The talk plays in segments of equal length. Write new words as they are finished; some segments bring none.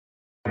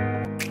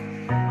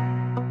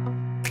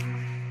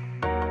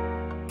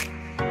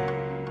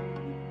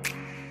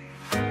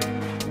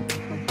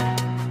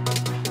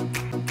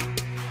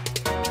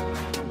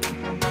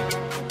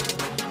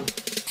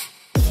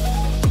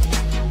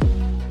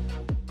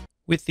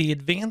With the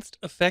Advanced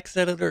Effects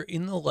Editor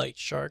in the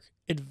LightShark,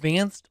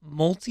 advanced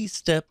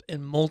multi-step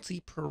and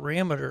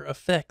multi-parameter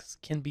effects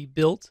can be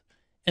built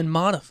and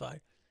modified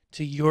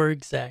to your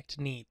exact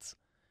needs.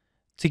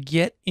 To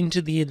get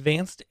into the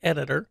Advanced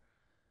Editor,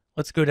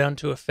 let's go down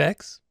to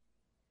Effects,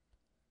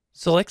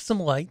 select some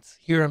lights.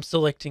 Here I'm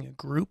selecting a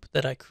group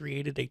that I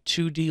created a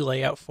 2D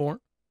layout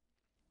for.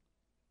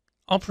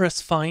 I'll press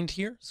Find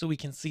here so we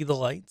can see the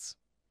lights.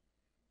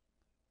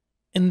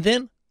 And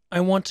then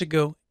I want to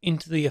go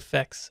into the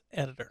Effects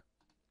Editor.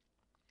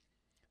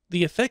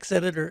 The Effects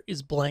Editor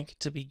is blank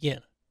to begin.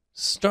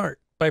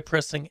 Start by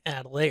pressing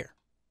Add Layer.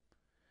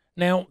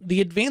 Now, the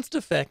advanced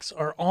effects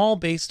are all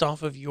based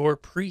off of your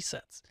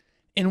presets.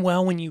 And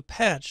while when you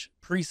patch,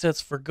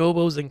 presets for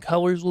gobos and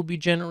colors will be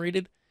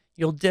generated,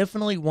 you'll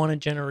definitely want to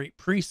generate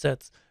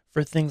presets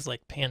for things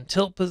like pan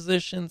tilt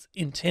positions,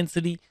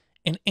 intensity,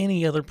 and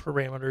any other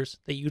parameters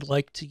that you'd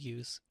like to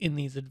use in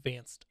these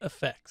advanced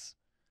effects.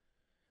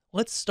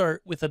 Let's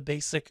start with a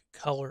basic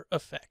color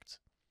effect.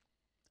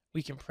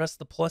 We can press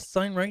the plus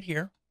sign right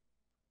here,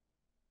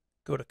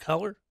 go to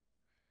color,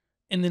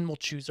 and then we'll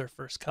choose our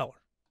first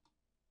color.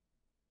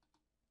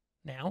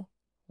 Now,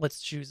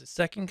 let's choose a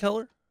second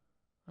color.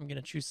 I'm going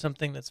to choose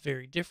something that's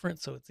very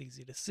different so it's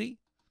easy to see.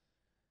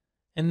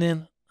 And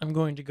then I'm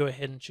going to go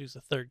ahead and choose a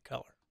third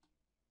color.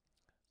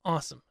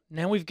 Awesome.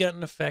 Now we've got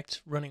an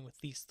effect running with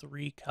these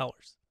three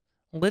colors.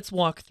 Let's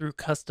walk through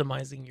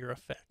customizing your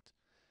effect.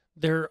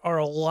 There are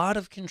a lot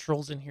of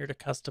controls in here to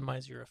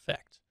customize your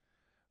effect.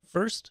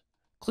 First,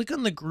 click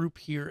on the group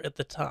here at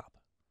the top.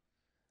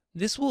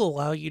 This will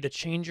allow you to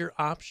change your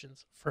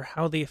options for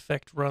how the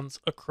effect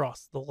runs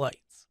across the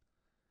lights.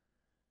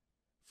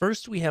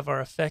 First, we have our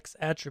effects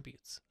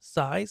attributes: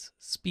 size,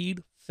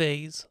 speed,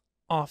 phase,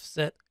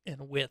 offset,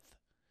 and width.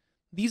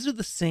 These are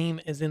the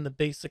same as in the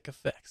basic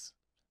effects.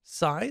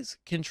 Size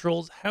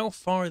controls how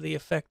far the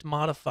effect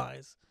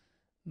modifies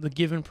the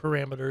given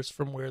parameters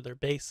from where their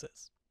base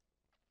is.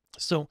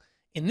 So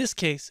in this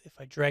case, if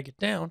I drag it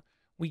down,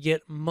 we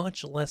get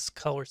much less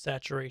color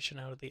saturation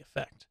out of the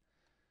effect.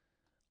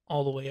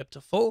 All the way up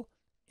to full,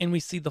 and we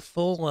see the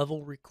full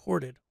level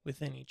recorded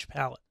within each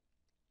palette.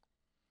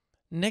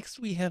 Next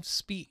we have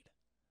speed.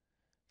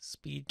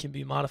 Speed can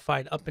be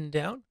modified up and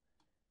down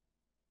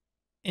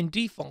and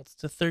defaults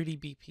to 30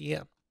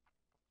 BPM.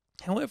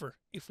 However,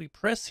 if we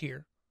press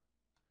here,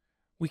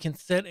 we can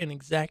set an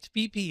exact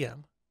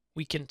BPM,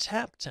 we can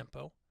tap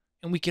tempo,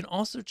 and we can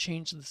also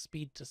change the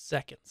speed to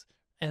seconds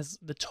as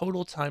the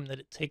total time that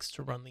it takes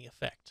to run the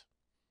effect.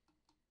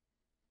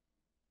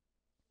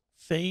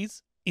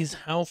 Phase is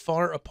how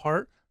far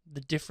apart the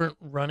different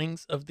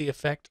runnings of the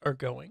effect are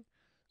going.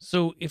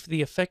 So if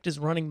the effect is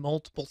running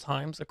multiple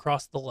times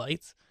across the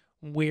lights,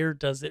 where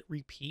does it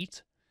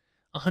repeat?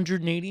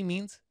 180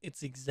 means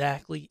it's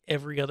exactly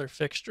every other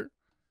fixture.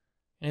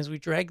 And as we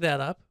drag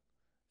that up,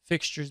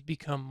 fixtures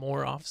become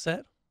more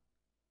offset.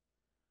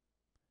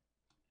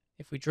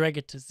 If we drag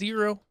it to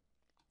 0,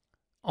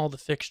 all the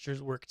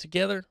fixtures work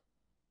together.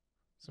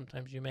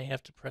 Sometimes you may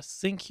have to press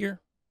sync here.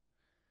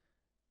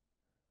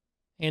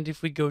 And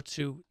if we go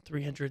to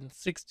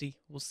 360,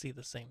 we'll see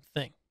the same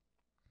thing.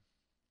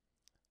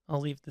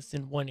 I'll leave this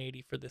in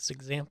 180 for this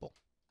example.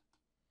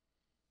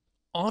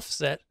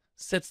 Offset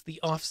sets the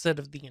offset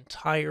of the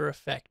entire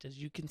effect. As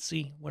you can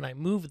see, when I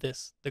move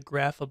this, the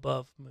graph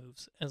above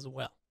moves as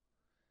well.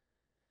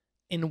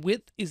 And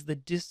width is the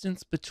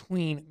distance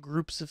between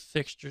groups of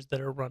fixtures that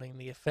are running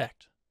the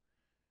effect.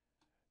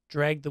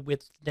 Drag the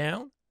width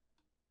down,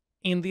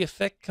 and the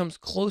effect comes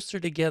closer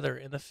together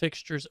and the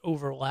fixtures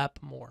overlap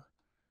more.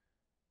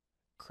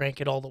 Crank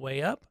it all the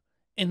way up,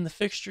 and the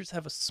fixtures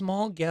have a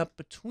small gap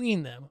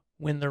between them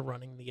when they're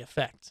running the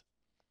effect.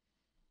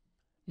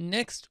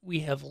 Next, we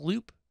have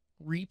loop,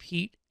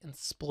 repeat, and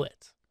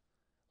split.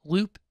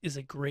 Loop is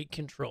a great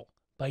control.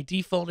 By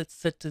default, it's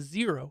set to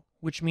 0,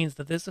 which means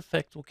that this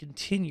effect will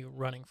continue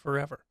running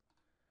forever.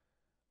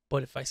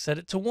 But if I set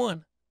it to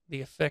 1,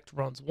 the effect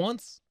runs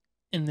once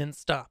and then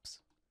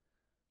stops.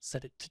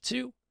 Set it to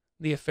 2,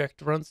 the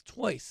effect runs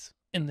twice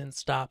and then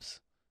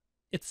stops,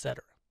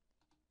 etc.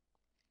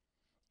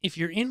 If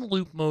you're in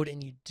loop mode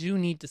and you do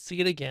need to see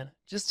it again,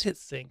 just hit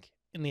sync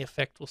and the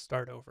effect will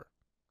start over.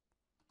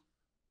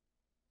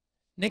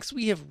 Next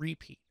we have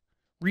repeat.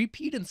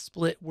 Repeat and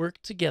split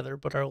work together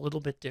but are a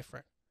little bit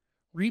different.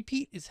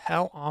 Repeat is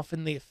how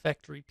often the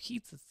effect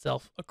repeats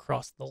itself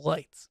across the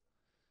lights.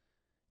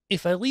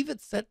 If I leave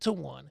it set to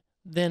 1,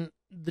 then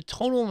the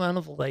total amount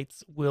of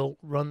lights will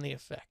run the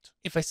effect.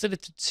 If I set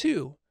it to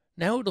 2,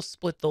 now it'll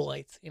split the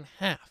lights in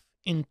half,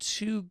 in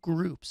 2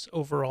 groups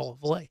overall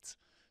of lights.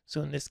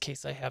 So in this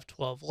case, I have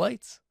 12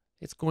 lights.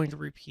 It's going to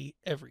repeat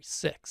every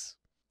 6.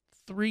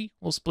 3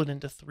 will split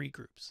into 3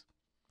 groups.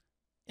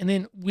 And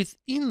then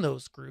within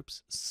those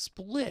groups,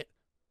 split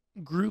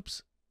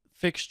groups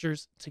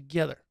fixtures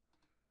together.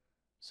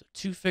 So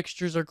 2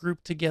 fixtures are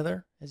grouped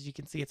together. As you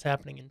can see, it's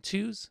happening in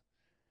 2s.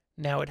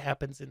 Now it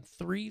happens in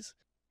 3s.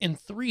 And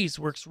 3s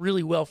works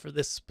really well for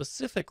this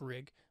specific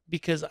rig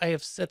because I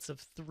have sets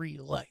of 3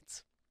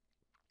 lights.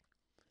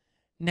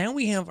 Now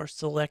we have our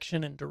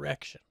selection and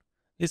direction.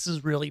 This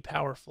is really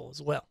powerful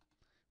as well.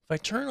 If I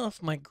turn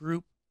off my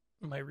group,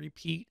 my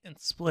repeat, and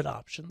split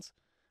options,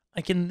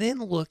 I can then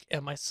look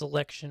at my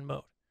selection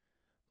mode.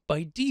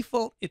 By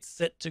default, it's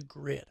set to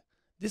grid.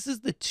 This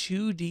is the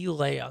 2D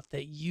layout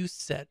that you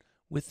set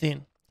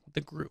within the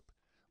group.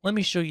 Let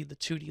me show you the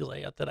 2D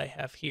layout that I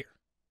have here.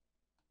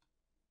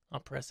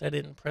 I'll press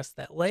edit and press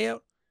that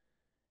layout.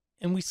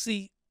 And we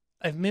see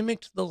I've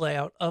mimicked the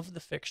layout of the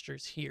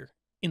fixtures here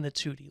in the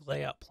 2D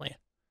layout plan.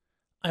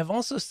 I've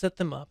also set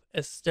them up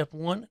as step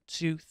 1,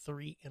 2,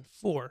 3, and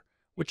 4,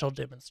 which I'll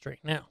demonstrate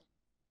now.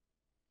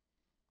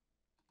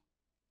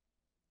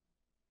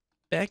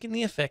 Back in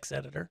the effects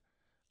editor,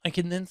 I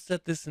can then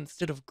set this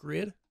instead of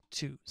grid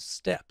to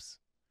steps.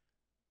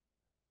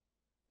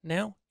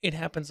 Now it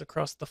happens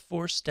across the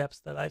 4 steps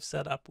that I've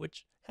set up,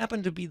 which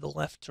happen to be the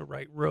left to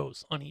right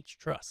rows on each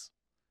truss.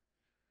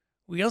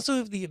 We also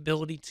have the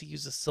ability to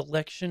use a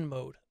selection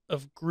mode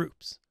of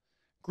groups.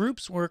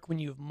 Groups work when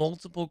you have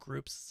multiple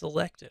groups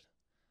selected.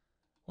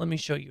 Let me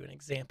show you an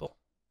example.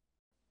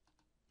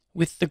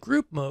 With the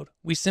group mode,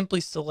 we simply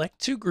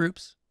select 2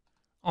 groups.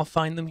 I'll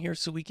find them here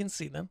so we can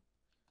see them.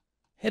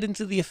 Head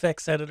into the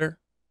effects editor.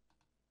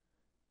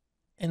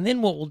 And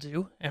then what we'll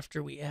do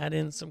after we add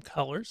in some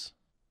colors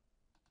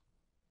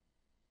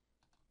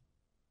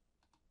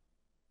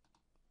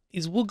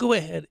is we'll go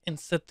ahead and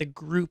set the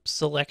group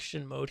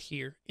selection mode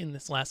here in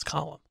this last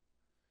column.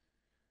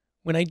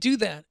 When I do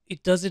that,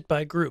 it does it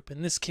by group,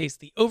 in this case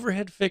the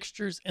overhead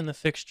fixtures and the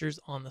fixtures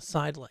on the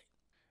side light.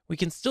 We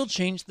can still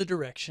change the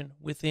direction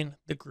within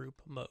the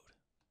group mode.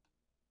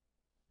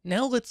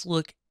 Now let's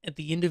look at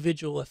the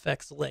individual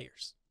effects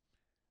layers.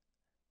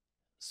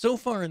 So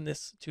far in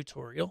this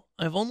tutorial,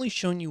 I've only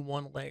shown you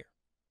one layer.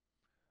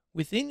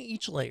 Within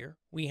each layer,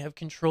 we have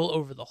control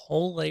over the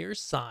whole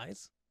layer's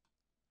size.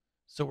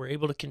 So we're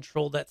able to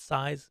control that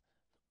size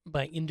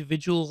by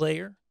individual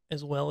layer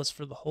as well as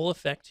for the whole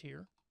effect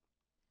here.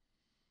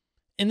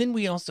 And then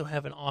we also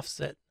have an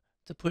offset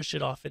to push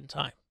it off in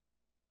time.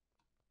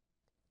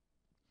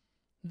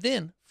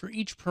 Then for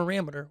each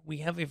parameter, we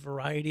have a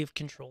variety of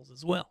controls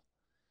as well.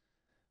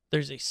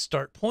 There's a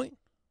start point,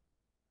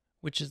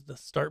 which is the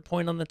start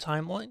point on the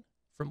timeline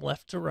from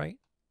left to right.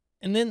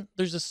 And then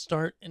there's a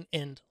start and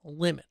end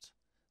limit.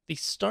 The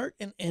start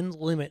and end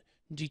limit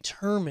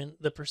determine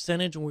the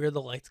percentage where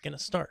the light's going to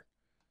start.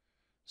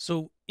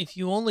 So if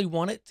you only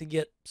want it to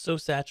get so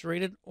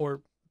saturated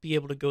or be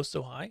able to go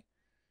so high,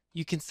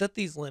 you can set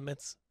these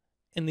limits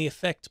and the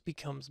effect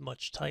becomes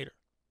much tighter.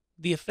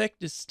 The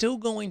effect is still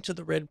going to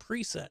the red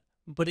preset,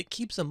 but it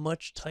keeps a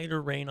much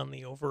tighter rein on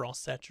the overall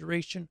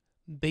saturation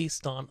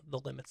based on the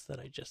limits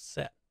that I just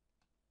set.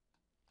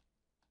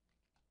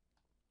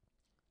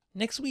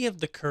 Next, we have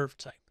the curve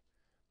type.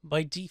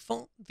 By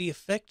default, the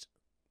effect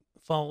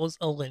follows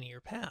a linear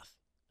path.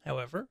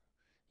 However,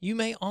 you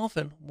may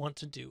often want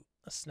to do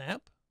a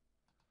snap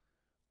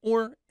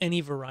or any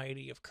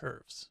variety of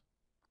curves.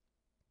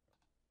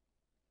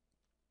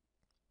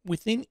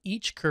 Within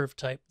each curve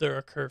type, there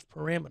are curve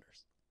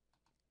parameters.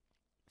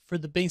 For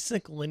the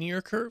basic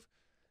linear curve,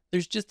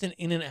 there's just an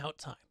in and out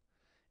time.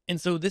 And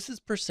so this is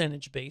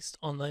percentage based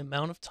on the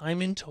amount of time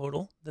in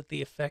total that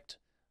the effect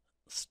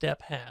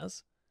step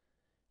has.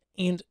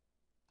 And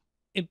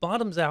it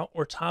bottoms out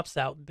or tops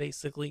out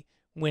basically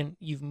when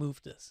you've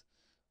moved this.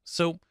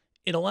 So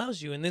it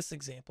allows you in this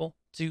example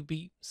to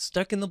be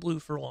stuck in the blue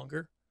for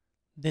longer,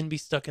 then be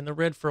stuck in the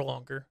red for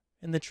longer,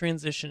 and the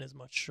transition is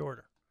much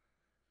shorter.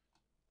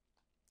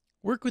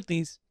 Work with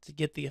these to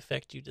get the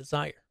effect you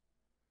desire.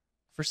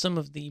 For some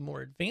of the more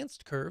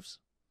advanced curves,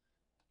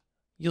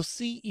 you'll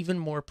see even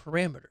more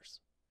parameters,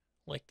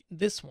 like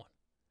this one.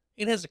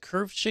 It has a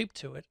curved shape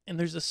to it, and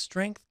there's a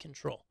strength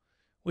control,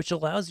 which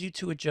allows you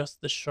to adjust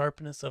the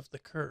sharpness of the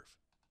curve.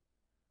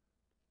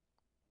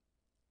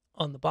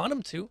 On the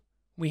bottom two,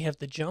 we have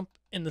the jump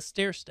and the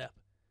stair step,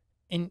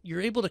 and you're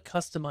able to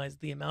customize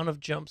the amount of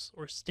jumps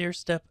or stair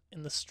step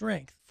and the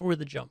strength for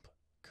the jump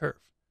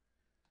curve.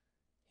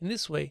 In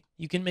this way,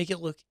 you can make it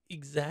look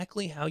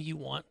exactly how you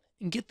want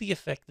and get the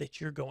effect that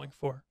you're going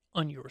for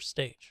on your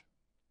stage.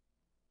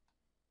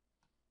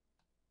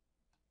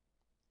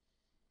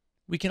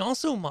 We can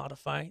also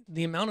modify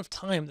the amount of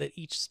time that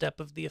each step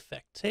of the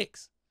effect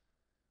takes.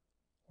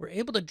 We're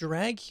able to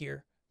drag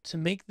here to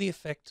make the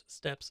effect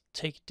steps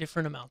take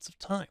different amounts of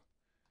time.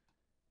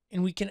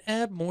 And we can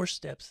add more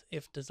steps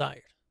if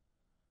desired.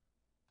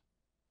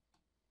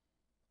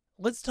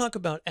 Let's talk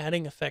about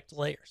adding effect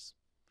layers.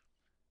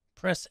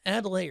 Press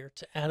Add Layer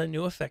to add a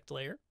new effect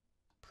layer.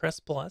 Press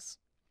plus.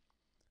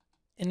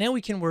 And now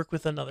we can work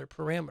with another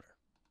parameter.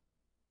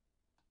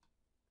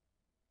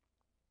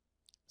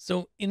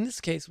 So in this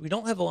case, we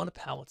don't have a lot of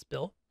palettes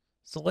built.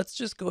 So let's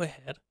just go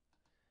ahead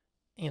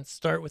and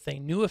start with a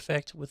new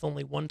effect with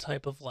only one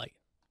type of light.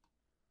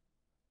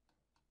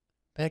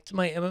 Back to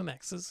my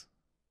MMXs.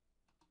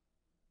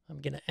 I'm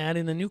going to add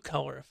in a new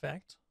color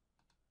effect.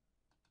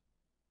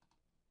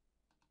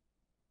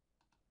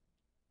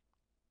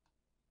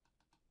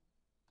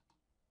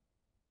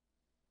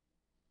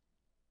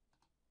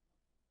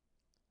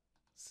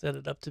 Set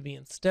it up to be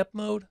in step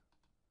mode.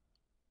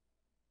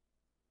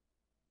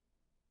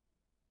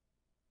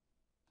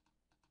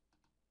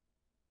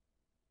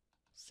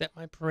 set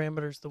my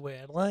parameters the way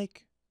I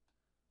like.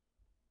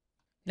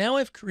 Now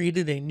I've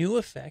created a new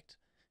effect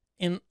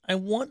and I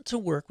want to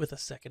work with a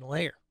second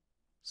layer.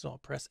 So I'll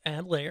press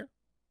Add Layer.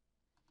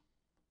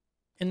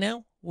 And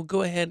now we'll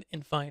go ahead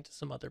and find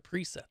some other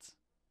presets.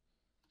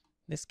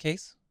 In this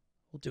case,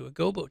 we'll do a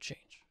gobo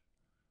change.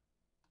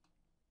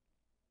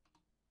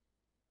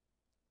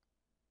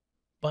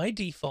 By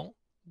default,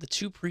 the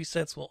two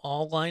presets will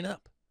all line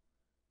up,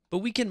 but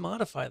we can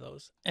modify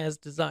those as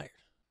desired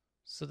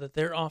so that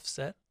they're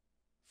offset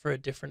for a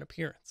different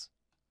appearance.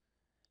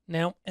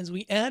 Now, as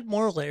we add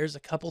more layers, a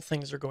couple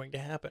things are going to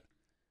happen.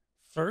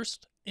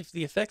 First, if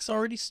the effect's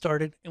already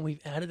started and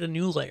we've added a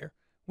new layer,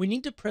 we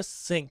need to press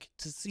sync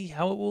to see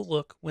how it will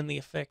look when the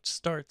effect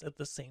starts at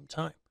the same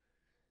time.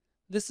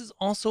 This is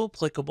also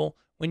applicable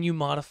when you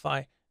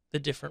modify the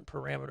different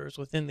parameters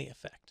within the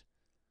effect.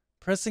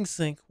 Pressing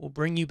sync will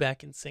bring you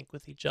back in sync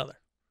with each other.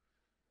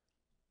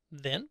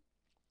 Then,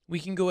 we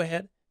can go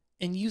ahead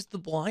and use the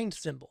blind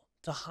symbol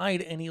to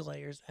hide any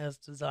layers as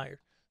desired,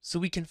 so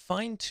we can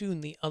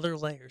fine-tune the other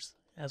layers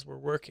as we're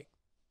working.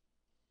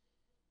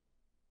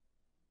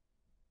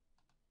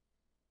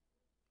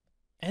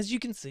 As you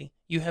can see,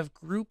 you have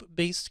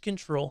group-based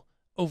control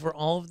over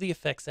all of the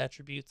effects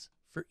attributes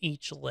for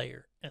each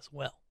layer as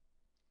well.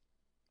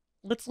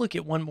 Let's look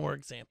at one more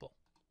example.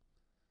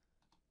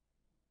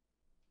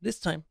 This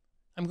time,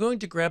 I'm going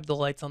to grab the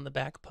lights on the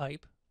back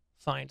pipe,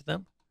 find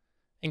them,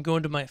 and go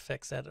into my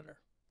effects editor.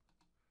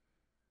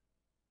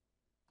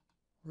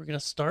 We're going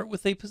to start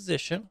with a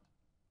position.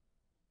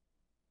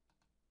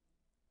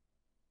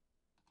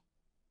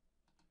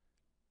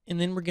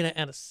 And then we're going to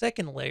add a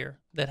second layer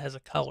that has a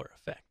color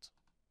effect.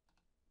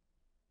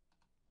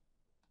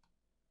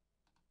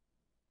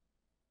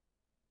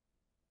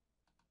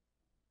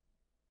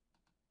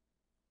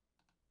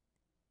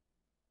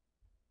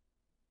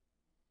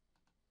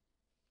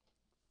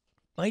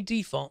 By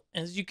default,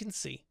 as you can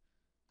see,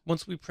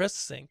 once we press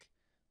sync,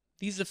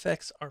 these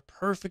effects are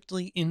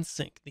perfectly in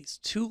sync. These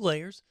two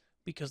layers,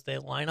 because they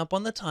line up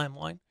on the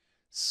timeline,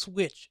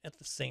 switch at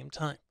the same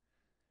time.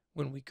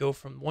 When we go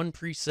from one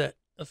preset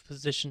of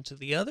position to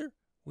the other,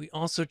 we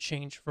also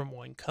change from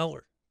one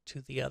color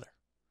to the other.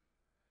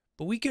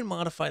 But we can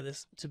modify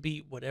this to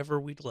be whatever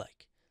we'd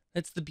like.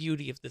 That's the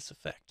beauty of this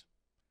effect.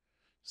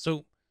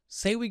 So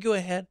say we go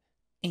ahead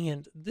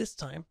and this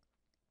time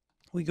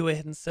we go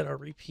ahead and set our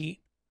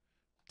repeat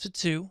to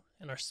 2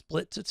 and our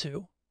split to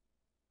 2.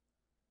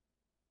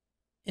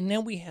 And now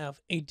we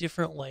have a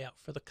different layout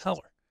for the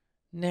color.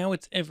 Now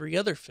it's every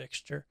other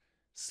fixture,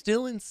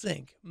 still in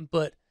sync,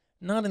 but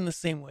not in the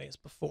same way as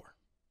before.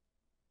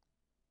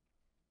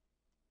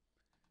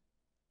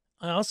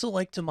 I also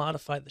like to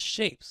modify the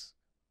shapes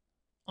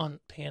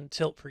on pan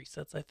tilt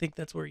presets. I think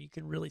that's where you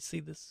can really see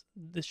this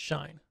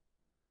shine.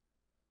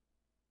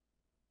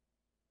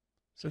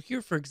 So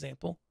here, for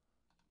example,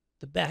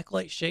 the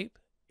backlight shape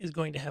is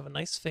going to have a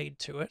nice fade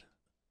to it,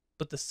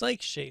 but the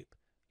cyc shape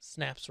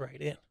snaps right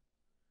in,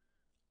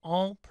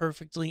 all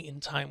perfectly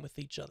in time with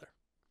each other.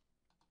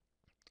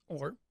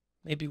 Or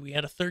maybe we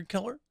add a third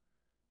color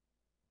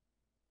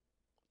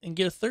and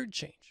get a third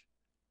change.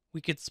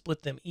 We could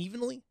split them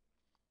evenly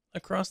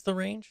across the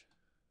range,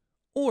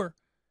 or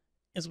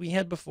as we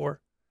had before,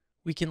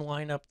 we can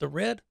line up the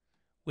red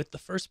with the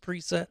first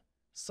preset,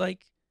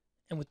 cyc,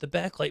 and with the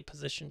backlight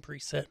position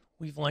preset,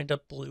 we've lined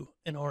up blue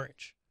and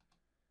orange.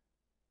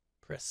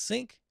 Press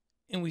sync,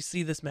 and we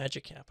see this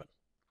magic happen.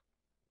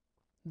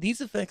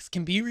 These effects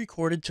can be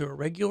recorded to a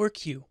regular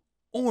cue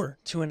or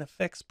to an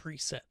effects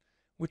preset,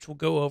 which we'll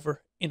go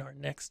over in our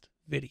next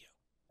video.